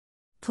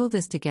Pull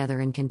this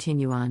together and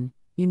continue on.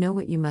 You know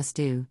what you must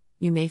do.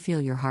 You may feel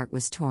your heart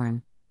was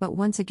torn, but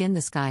once again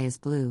the sky is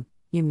blue.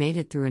 You made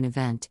it through an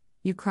event.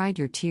 You cried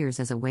your tears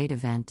as a way to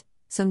vent.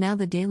 So now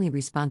the daily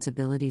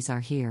responsibilities are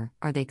here.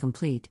 Are they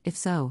complete? If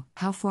so,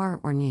 how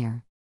far or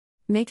near?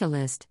 Make a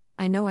list.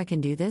 I know I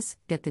can do this.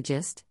 Get the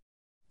gist?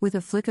 With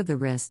a flick of the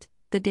wrist,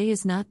 the day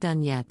is not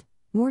done yet.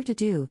 More to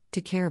do,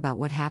 to care about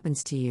what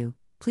happens to you.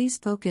 Please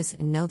focus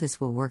and know this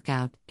will work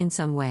out, in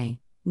some way.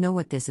 Know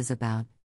what this is about.